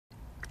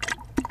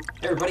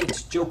Hey everybody,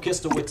 it's Joe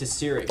Kistel with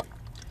Siri.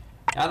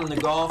 Out on the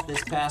Gulf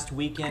this past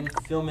weekend,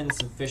 filming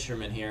some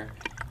fishermen here,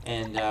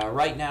 and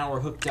right now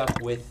we're hooked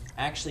up with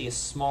actually a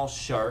small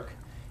shark.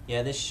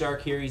 Yeah, this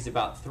shark here, he's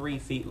about 3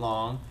 feet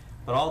long,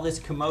 but all this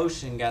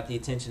commotion got the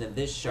attention of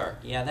this shark.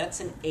 Yeah, that's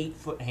an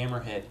 8-foot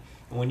hammerhead,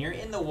 and when you're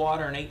in the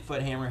water, an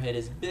 8-foot hammerhead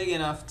is big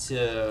enough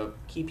to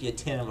keep you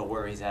attentive to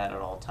where he's at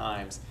all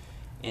times.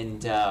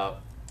 And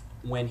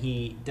when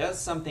he does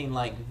something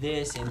like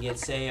this and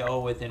gets, say,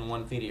 within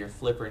 1 feet of your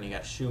flipper and you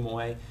got shoo him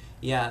away,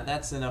 yeah,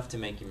 that's enough to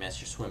make you miss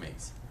your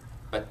swimmings.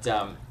 But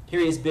here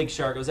he is, big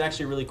shark. It was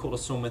actually really cool to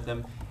swim with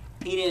him.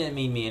 He didn't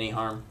mean me any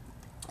harm.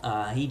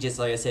 He just,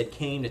 like I said,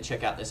 came to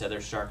check out this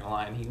other shark in the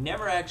line. He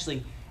never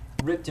actually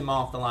ripped him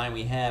off the line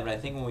we had, but I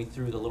think when we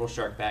threw the little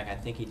shark back, I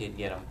think he did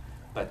get him.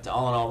 But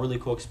all in all, really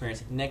cool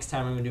experience. Next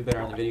time I'm going to do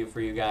better on the video for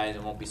you guys. I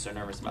won't be so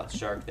nervous about the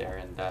shark there,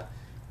 and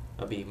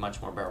it'll be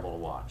much more bearable to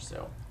watch.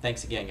 So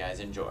thanks again, guys.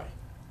 Enjoy.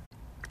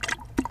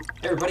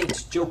 Hey everybody,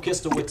 it's Joe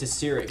Kistel with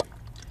Siri.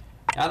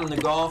 Out on the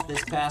Gulf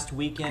this past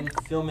weekend,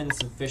 filming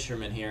some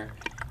fishermen here,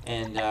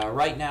 and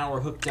right now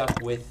we're hooked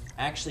up with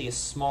actually a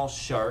small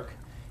shark.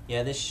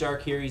 Yeah, this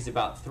shark here, he's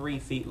about 3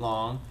 feet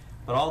long,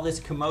 but all this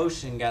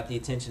commotion got the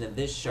attention of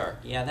this shark.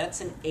 Yeah, that's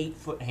an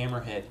 8-foot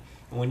hammerhead,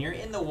 and when you're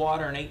in the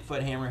water, an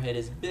 8-foot hammerhead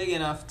is big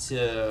enough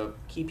to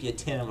keep you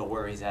attentive to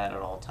where he's at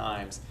all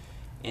times.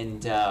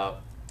 And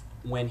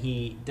when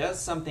he does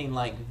something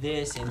like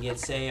this and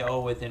gets, say,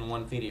 within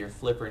 1 feet of your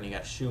flipper and you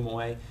got shoo him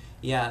away,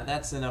 yeah,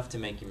 that's enough to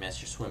make you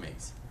miss your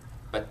swimmings.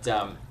 But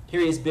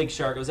here he is, big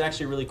shark. It was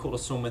actually really cool to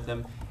swim with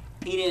him.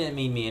 He didn't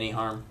mean me any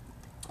harm.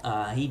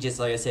 He just,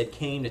 like I said,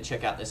 came to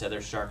check out this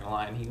other shark in the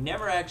line. He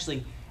never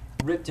actually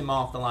ripped him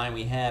off the line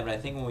we had, but I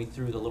think when we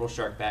threw the little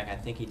shark back, I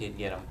think he did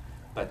get him.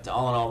 But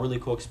all in all, really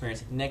cool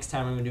experience. Next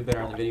time I'm going to do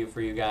better on the video for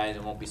you guys. I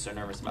won't be so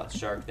nervous about the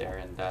shark there,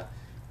 and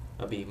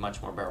it'll be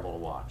much more bearable to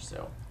watch.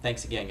 So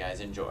thanks again, guys.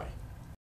 Enjoy.